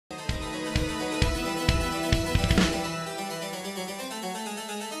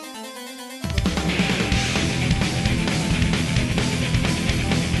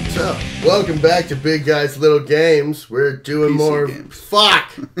Welcome back to Big Guys Little Games. We're doing PC more games.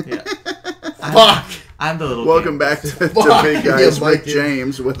 Fuck! Yeah. Fuck! I'm the little Welcome game. back to Fuck. Big Guys. Yeah, Rick Mike.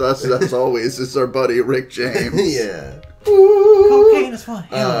 James with us as always. It's our buddy Rick James. Yeah. Cocaine is fun.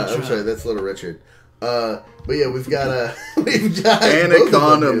 I'm sorry, that's Little Richard. But yeah, we've got we've got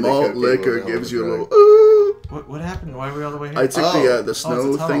Anaconda malt liquor gives you a little ooh. What happened? Why are we all the way here? I took the it's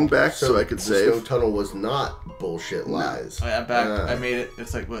snow a tunnel. thing back so I could the save. Snow tunnel was not bullshit lies. Oh, yeah, I'm back. I made it.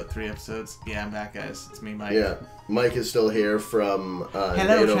 It's like, what, 3 episodes? Yeah, I'm back, guys. It's me, Mike. Yeah, Mike is still here from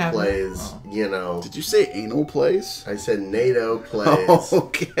NATO Traveler. Plays. Oh. You know, Did you say anal plays? I said NATO Plays.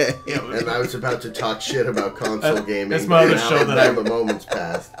 Okay. Yeah, And I was about to talk shit about console gaming. That's my other but now show that the moment's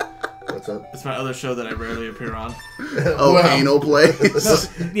passed. What's up? It's my other show that I rarely appear on. Oh, Well, anal plays.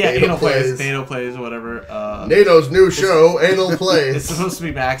 Yeah, NATO Anal Plays. Plays. NATO Plays, whatever. NATO's new show, Anal Plays. It's supposed to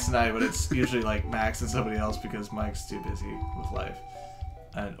be Max and I, but it's usually like Max and somebody else because Mike's too busy with life.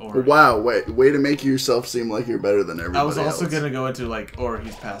 Or Wow, way to make yourself seem like you're better than everybody I was also else. going to go into like, or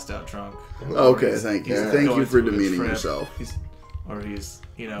he's passed out drunk. Okay, thank you. Yeah. Thank going you for through a demeaning trip. yourself. He's,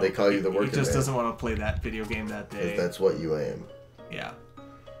 you know. They call you the He working just man. doesn't want to play that video game that day. That's what you am. Yeah.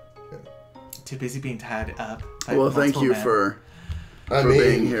 Too busy being tied up. by Well, thank multiple you men. for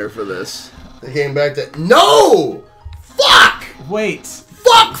being here for this. They came back to no. Fuck. Wait.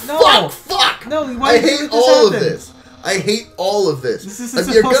 Fuck. No. Fuck. No, why I did you hate let this all of happen? this. I hate all of this. This isn't If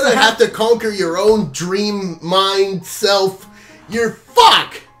you're supposed gonna to have to conquer your own dream mind self, you're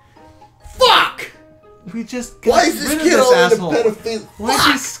fuck. Fuck. We just got Why is this rid of kid this all asshole. into pedophile? Why is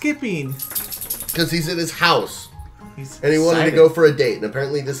he Fuck. skipping? Because he's in his house. He's And he wanted to excited. go for a date, and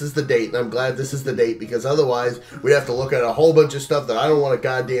apparently this is the date, and I'm glad this is the date, because otherwise we'd have to look at a whole bunch of stuff that I don't want to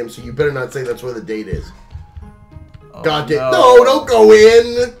goddamn, so you better not say that's where the date is. Oh, Goddamn. no. No, don't go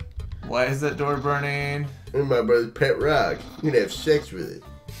in! Why is that door burning? And my brother's pet rock. You can have sex with it.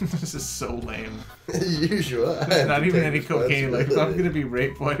 This is so lame. As usual. I There's have not to even take any cocaine. Like, if I'm responsibility. gonna be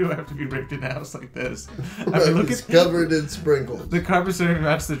raped, why do I have to be raped in a house like this? I mean, look It's at covered in sprinkles. the carpets don't even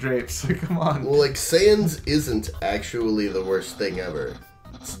match the drapes. Like, come on. Well, like, Sans isn't actually the worst thing ever.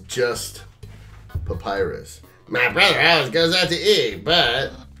 It's just Papyrus. My brother always goes out to eat,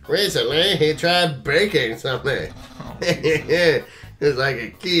 but recently he tried baking something. Oh, It's like a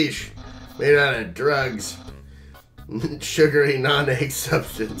quiche made out of drugs. Sugary non-egg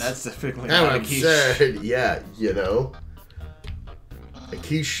substance. That's typically How not a quiche. absurd. Yeah, you know. A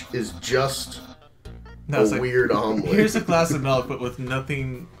quiche is just No, it's a like, weird omelet. here's a glass of milk, but with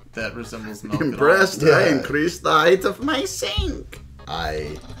nothing that resembles milk Impressed, Yeah. I increased the height of my sink.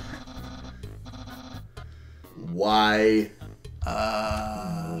 Why? at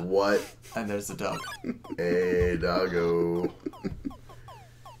all. What? And there's the dog. Hey, doggo.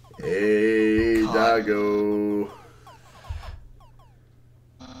 Hey, God. doggo.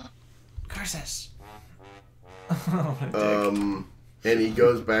 Curses. What a dick. And he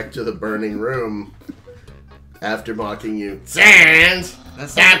goes back to the burning room after mocking you. Sans!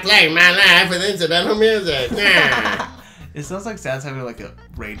 That's Stop not, playing my life with incidental music. Nah. it sounds like Sam's having like a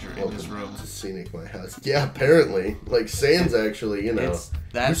rager in his room. To scenic my house. Yeah, apparently. Like, Sans actually, you know.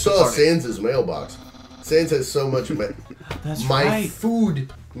 That's You the saw party. Sans' mailbox. Sans has so much. That's My right.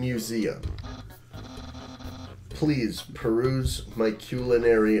 food museum. Please peruse my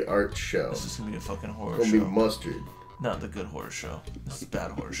culinary art show. This is gonna be a fucking horror It's gonna be show. mustard. Not the good horror show. This is a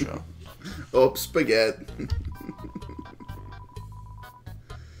bad horror show. Oh, spaghetti.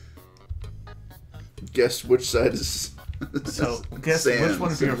 Guess which side is. So, guess Sans, which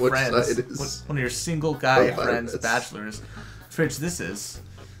one of your and which friends, side is one of your single guy Papyrus. friends, bachelors, fridge this is?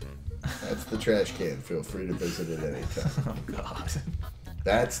 That's the trash can. Feel free to visit it anytime. Oh God.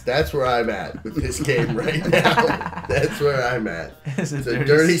 That's where I'm at with this game right now. That's where I'm at. It's It's a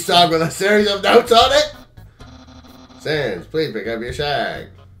dirty song with a series of notes on it. Sans, please pick up your shag.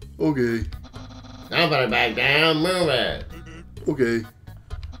 Okay. Don't put it back down. Move it. Okay.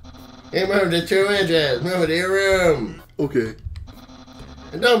 You moved it 2 inches. Move it to your room. Okay.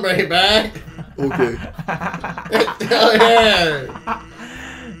 And don't bring it back. Okay. Hell yeah.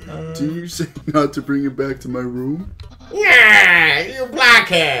 Did you say not to bring it back to my room? Nah, you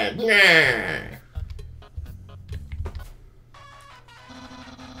blockhead. Nah.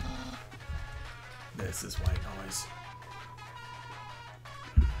 This is white noise.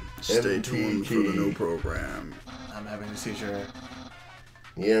 Stay tuned for the MTG. new program. I'm having a seizure.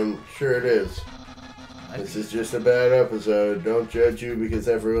 Yeah, I'm sure it is. This is just a bad episode. Don't judge you because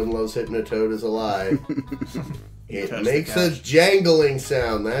everyone loves Hypnotoad is a lie. It touched makes the a couch. jangling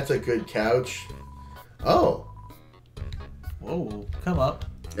sound. That's a good couch. Oh. Whoa, come up.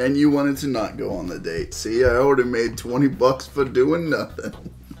 And you wanted to not go on the date. See, I already made $20 for doing nothing.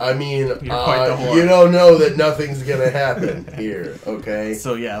 I mean, You're quite the whore. you don't know that nothing's gonna happen here, okay?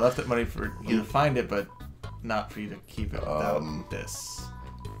 So yeah, I left that money for you to find it, but not for you to keep it without this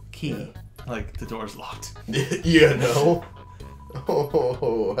key. Yeah. Like the door's locked. You know?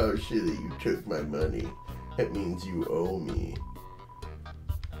 Oh, how shitty you took my money. That means you owe me.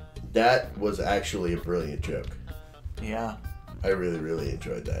 That was actually a brilliant joke. Yeah. I really, really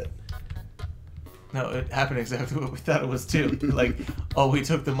enjoyed that. No, it happened exactly what we thought it was too. Like, oh, we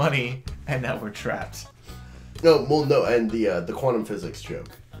took the money and now we're trapped. No, well, no, and the quantum physics joke.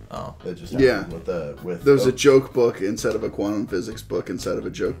 Oh. That just happened with There was a joke book instead of a quantum physics book, instead of a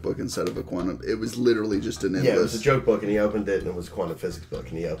joke book, instead of a quantum. It was literally just an endless. Yeah, it was a joke book, and he opened it, and it was a quantum physics book,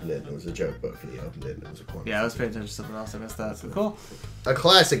 and he opened it, and it was a joke book, and he opened it, and it was a quantum. Yeah, I was paying attention to something else. I missed that. So cool. A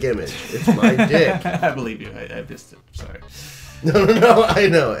classic image. It's my dick. I believe you. I missed it. Sorry. No, I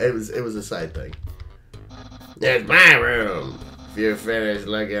know. It was a side thing. It's my room. If you're finished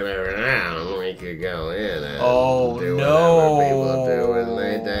looking around, we could go in and do whatever people do when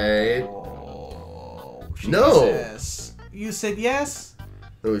they date. No. Jesus. You said yes?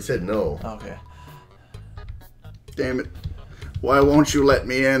 No, he said no. Okay. Damn it. Why won't you let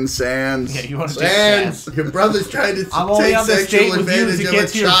me in, Sans? Yeah, you want to Sans, your brother's trying to I'm only take on this date sexual with you advantage to of get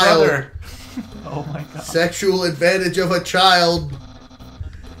a to your child. brother. Oh my god. Sexual advantage of a child.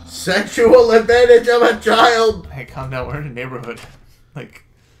 Sexual advantage of a child. Hey, calm down. We're in a neighborhood. Like,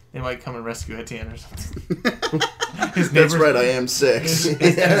 they might come and rescue Etienne or something. That's right, I am 6.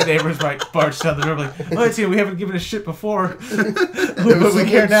 His neighbors might barge down the door like, oh, Etienne, we haven't given a shit before. But we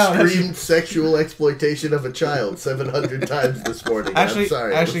care now. Screamed sexual exploitation of a child 700 times this morning. Actually, I'm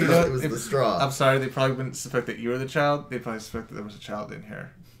sorry. actually, it was the straw. I'm sorry. They probably wouldn't suspect that you were the child. They probably suspect that there was a child in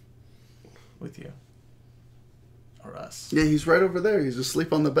here with you. Or us. Yeah, he's right over there. He's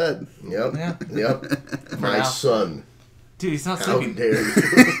asleep on the bed. Yep. Yeah. Yep. My now. son. Dude, he's not How sleeping. dare you?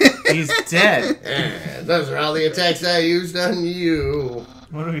 He's dead. Those are all the attacks I used on you.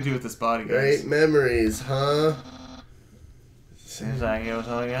 What do we do with this body, guys? Great memories, huh? Seems like it was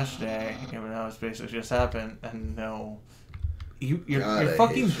all yesterday, even though it's basically just happened. And no, your God, I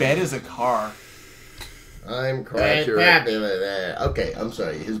fucking hate bed you. is a car. I'm quite Accurate. happy with that. Okay, I'm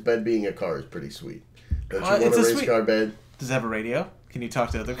sorry. His bed being a car is pretty sweet. Don't Well, you want it's a a race sweet- car bed? Does it have a radio? Can you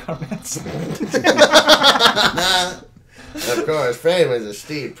talk to other car beds? Of course, fame is a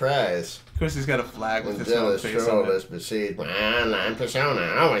steep price. Of course, he's got a flag with When his own jealous face on shoulders it. besiege my online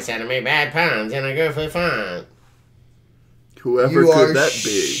persona, always sending me bad puns in a goofy font. Whoever You are could that be?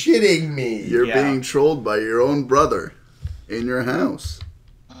 shitting me. You're Yeah. being trolled by your own brother in your house.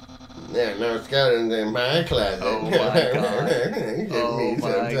 There are no skeletons in my closet. Oh my God. Hit Oh me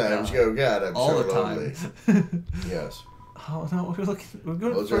my sometimes. God. Oh God, I'm All so the lonely. time. Yes. Oh no, we're looking. We're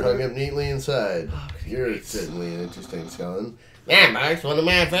going Those are further. hung up neatly inside. Oh, You're great. certainly an interesting skeleton. That marks one of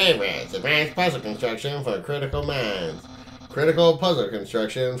my favorites. Advanced puzzle construction for critical minds. Critical puzzle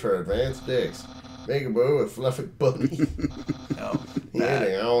construction for advanced dicks. Make a boo with fluffy bunny. No, The bad.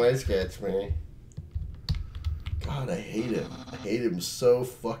 ending always gets me. God, I hate him. I hate him so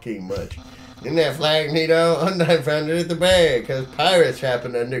fucking much. In that flag, NATO, I found it at the bay, because pirates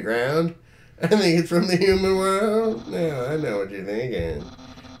happen underground. I think it's from the human world. No, I know what you're thinking.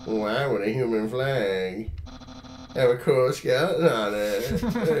 Why would a human flag have a cool skeleton on it?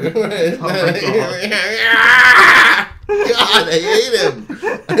 Oh my God, I hate him.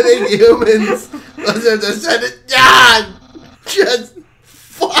 I think humans must have to send it down. Just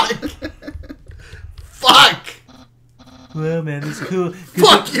fuck. Fuck. Well, man, it's cool.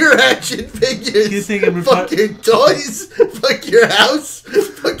 Fuck your action figures. Good thing I'm Fuck your toys. Fuck your house.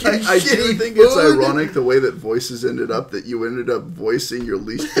 Fuck your I shitty do think food. it's ironic the way that voices ended up, that you ended up voicing your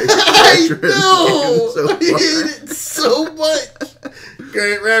least favorite I character in the know. game so I hate it so much.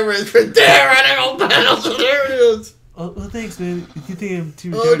 Great reference for theoretical battle scenarios. Well, thanks, man. You think I'm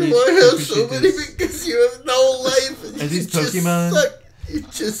too Oh, do retarded I to have so appreciate many this? because you have no life? And Are these you just Pokemon? suck. You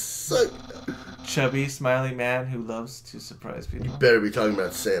just suck. Chubby, smiling man who loves to surprise people. Better be talking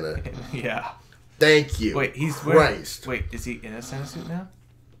about Santa. Yeah. Thank you. Wait, he's wearing... Christ. Wait, is he in a Santa suit now?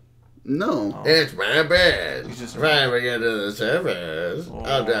 No. Oh. It's my bed. He's just- If I ever get to the surface, I'll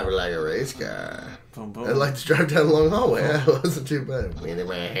Oh. drive it like a race car. Boom, boom. I'd like to drive down a long hallway. That wasn't too bad. Wind in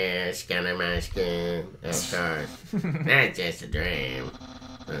my hair, skin in my skin. Of course. That's just a dream.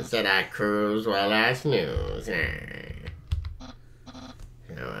 Instead, I cruise while I snooze. So,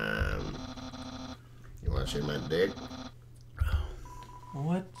 you want to see my dick?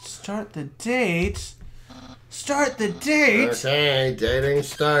 What? Start the date? Start the date? Okay, dating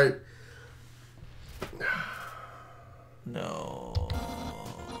start. No.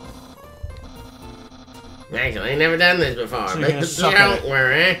 Actually, never done this before, So you're but gonna suck at don't it.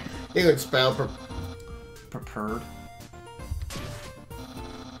 worry. You can spell Prepared.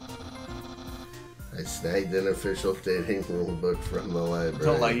 I snagged an official dating rule book from the library.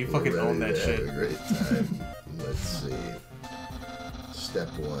 Don't lie, you We're fucking ready own that to shit. Have a great time. Let's see. Step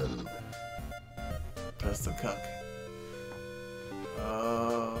 1. Press the cuck.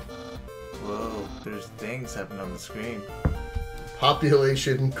 Oh. Whoa. There's things happening on the screen.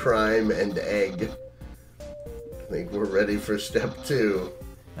 Population, crime, and egg. I think we're ready for step 2.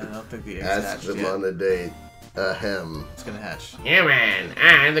 I don't think the egg's Ask hatched them yet. on a date. Ahem. It's gonna hatch. Human,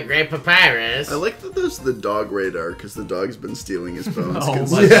 I'm the great Papyrus. I like that there's the dog radar because the dog's been stealing his bones. Oh my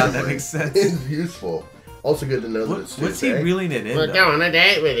consistently. god, that makes sense. It's useful. Also good to know that it's What's he Tuesday. reeling it in? We're though? going on a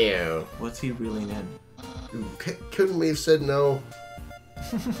date with you. What's he reeling in? Couldn't we have said no?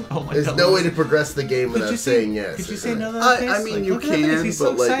 Oh my There's god. no way to progress the game Could without you say, saying yes. Could you is say there? no to that face? I mean, you look at him, can, he's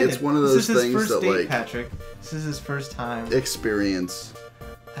so but, like, excited. it's one of This those is his things first that, date, like- Patrick. This is his first time. Experience.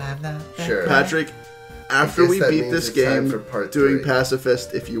 I'm not that Sure. guy. Patrick, after guess we that beat means this it's time game for part doing 3.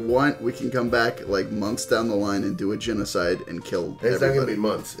 pacifist, if you want, we can come back like months down the line and do a genocide and kill It's not gonna everybody. be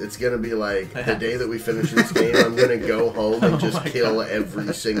months. It's gonna be like the day that we finish this game. I'm gonna go home and Oh just my kill God.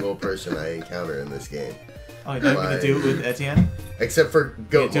 every single person I encounter in this game, Oh, you're not gonna do it with Etienne? except for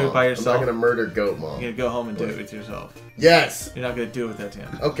Goat do it Mom. by I'm yourself? not gonna murder Goat Mom. You're gonna go home and do it with yourself. Yes. You're not gonna do it with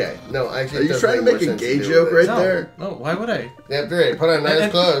Etienne. Okay. No, actually. Are it you does trying to more make a sense gay do joke with it. right there? No, why would I? Yeah, great. Put on nice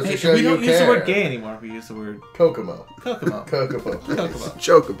clothes hey, to show we you don't use care. the word gay anymore. We use the word Kokomo. Kokomo. Kokomo. Kokomo.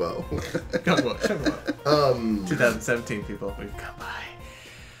 Chocobo. Kokomo. Chocomo. 2017, people. We've come by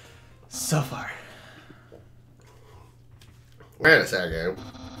so far. Wait a second.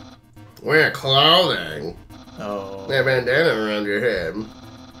 Wear clothing. Oh. That bandana around your head.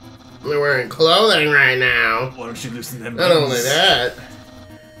 You're wearing clothing right now. Why don't you loosen them Not only buttons? that,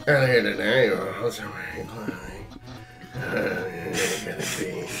 earlier today you were also wearing clothing. You're gonna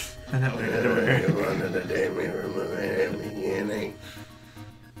be. I'm not wearing underwear. You wanted to date me from the very beginning.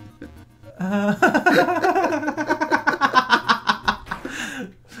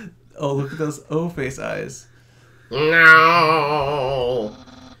 Oh, look at those O-face eyes. No!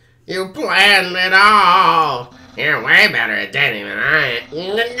 You planned it all! You're way better at dating than I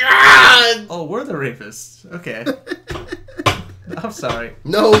am. Oh, we're the rapists. Okay. I'm sorry.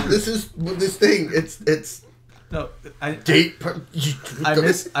 No, this is this thing. It's No, I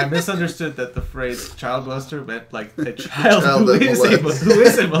misunderstood that the phrase child molester meant like a child, Child who that is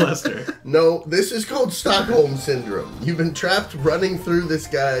molests. a molester. No, this is called Stockholm Syndrome. You've been trapped running through this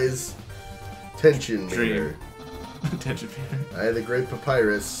guy's tension meter. Attention, Peter. I, the great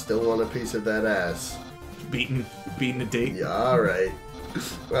Papyrus, still want a piece of that ass. Beaten a date. Yeah, alright.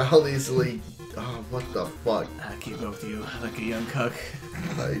 I'll easily... Oh, what the fuck? I keep up with you like a young cuck.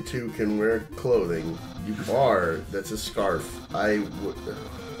 I, too, can wear clothing. You are. That's a scarf. I would...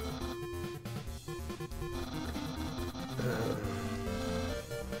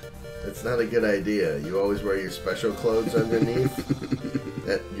 That's not a good idea. You always wear your special clothes underneath.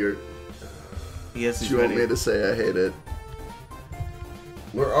 That you're... Yes, Do he's you want ready. me to say I hate it?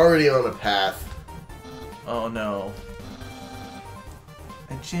 We're already on a path. Oh no.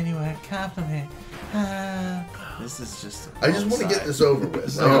 A genuine compliment. This is just. I just want to get this over with.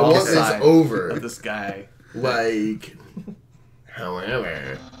 This is Like, I the want wrong this side over. of this guy. Like,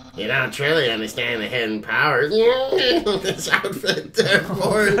 however, you don't truly understand the hidden powers of this outfit,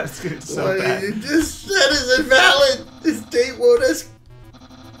 therefore, That's gonna be so what bad. you just said is invalid. This date won't us.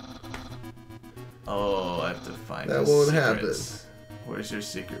 Oh, I have to find That his won't secrets. Where's your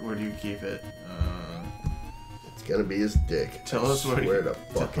secret? Where do you keep it? It's gonna be his dick. Tell I us where swear you- to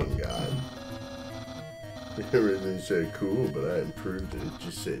fucking God. Everything said cool, but I improved it. It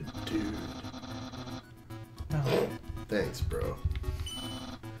just said, dude. No. Thanks, bro.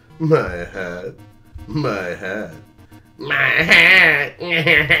 My hat. My hat. My hat.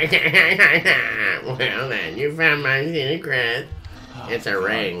 Well then, you found my secret. It's a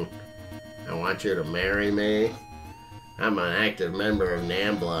ring. I want you to marry me. I'm an active member of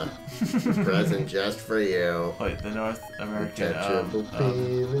NAMBLA. Present just for you. Wait, the North American Detachable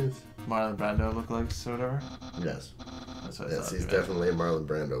penis. Marlon Brando lookalikes or whatever? Yes. That's what I Yes, thought. he's you meant. definitely a Marlon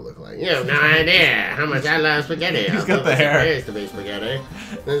Brando lookalike. You have no idea how much I love spaghetti. He's got the hair. It appears to be spaghetti.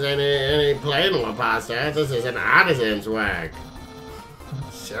 This ain't any plain old pasta. This is an artisan's work.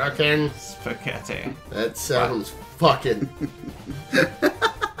 Shocking. Spaghetti. That sounds fucking...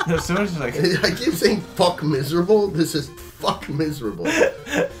 No, so it's like. I keep saying fuck miserable. This is fuck miserable.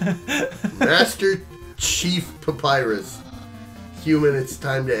 Master Chief Papyrus. Human, it's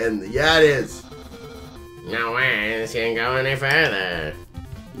time to end. Yeah, it is. No way. This can't go any further.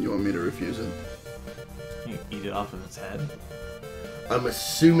 You want me to refuse it? eat it off of its head? I'm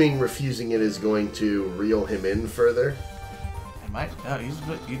assuming refusing it is going to reel him in further. I might. No,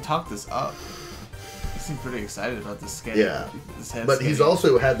 you talked this up. He seemed pretty excited about this skate. Yeah. This head But skating. he's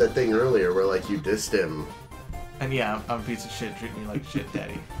also had that thing earlier where, like, you dissed him. And yeah, I'm a piece of shit. Treat me like shit,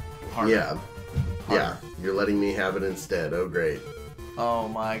 daddy. Harder. Yeah. Yeah. You're letting me have it instead. Oh, great. Oh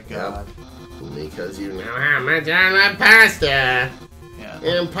my god. Because you know how much I love pasta. Yeah.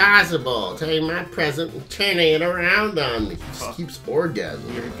 Impossible. Take my present and turning it around on me. He just keeps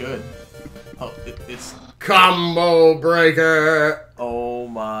orgasming. You're good. Oh, it's... Combo breaker. Oh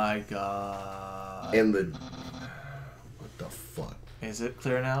my god. And the... What the fuck? Is it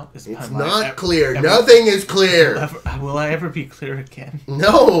clear now? It's not clear. Ever, Nothing is clear. Will I ever be clear again?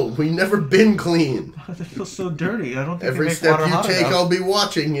 No, we've never been clean. It feels so dirty. I don't think Every they make step water you hot take, enough. I'll be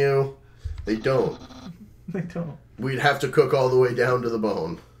watching you. They don't. They don't. We'd have to cook all the way down to the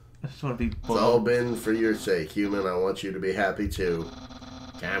bone. I just want to be It's all been for your sake, human. I want you to be happy too.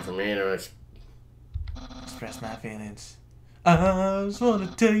 Time for me to express my feelings. I just want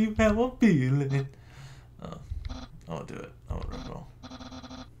to tell you how I'm feeling. Oh, I'll do it. I'll roll.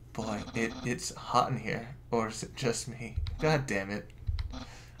 Boy, it's hot in here. Or is it just me? God damn it.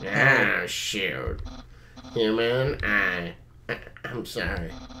 Ah, shoot. Human, I'm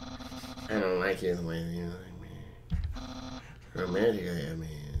sorry. I don't like you the way you like me. Romantically, I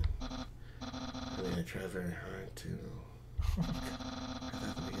mean, I try very hard to. I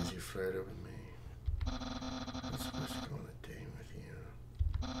thought because you flirted with me, I was supposed to go on a date with you.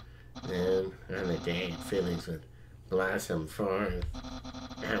 Then, on the date, feelings would blossom forth.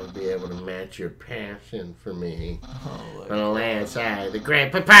 I would be able to match your passion for me. But alas, I, the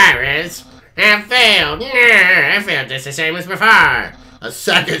great Papyrus, have failed. I failed just the same as before. A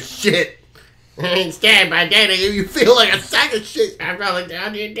sack of shit. Instead, by dating you, you feel like a sack of shit. I'm rolling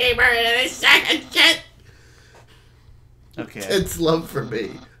down you deeper into this sack of shit. Okay. It's love for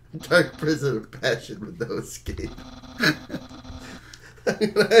me. Dark prison of passion with no escape. I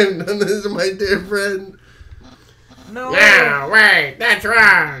haven't done this to my dear friend. No. No, wait, that's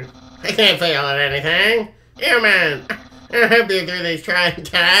wrong. I can't fail at anything. Human, I'll help you through these trying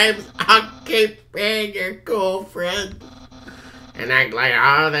times. I'll keep being your cool friend. And act like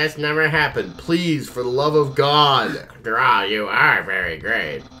all that's never happened. Please, for the love of God. After all, you are very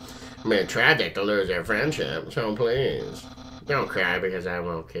great. I mean, tragic to lose your friendship, so please. Don't cry because I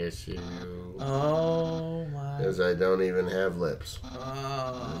won't kiss you. Oh my. Because I don't even have lips.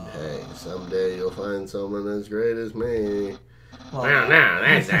 Oh. And hey, someday you'll find someone as great as me. Well, no,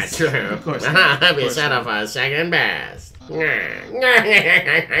 that's not true. Of course not. I'll be set off for second best.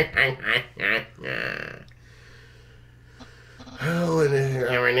 Oh, and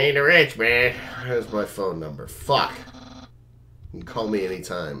I need to reach me. Here's my phone number. Fuck. You can call me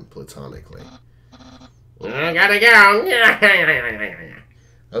anytime, platonically. I gotta go.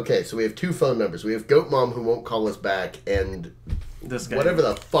 Okay, so we have two phone numbers. We have Goat Mom, who won't call us back, and this guy. whatever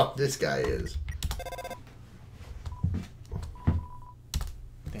the fuck this guy is.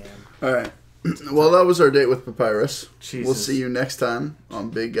 Damn. All right. Well, that was our date with Papyrus. Jesus. We'll see you next time on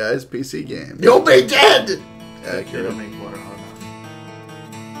Big Guys PC Games. You'll be dead! They don't make one.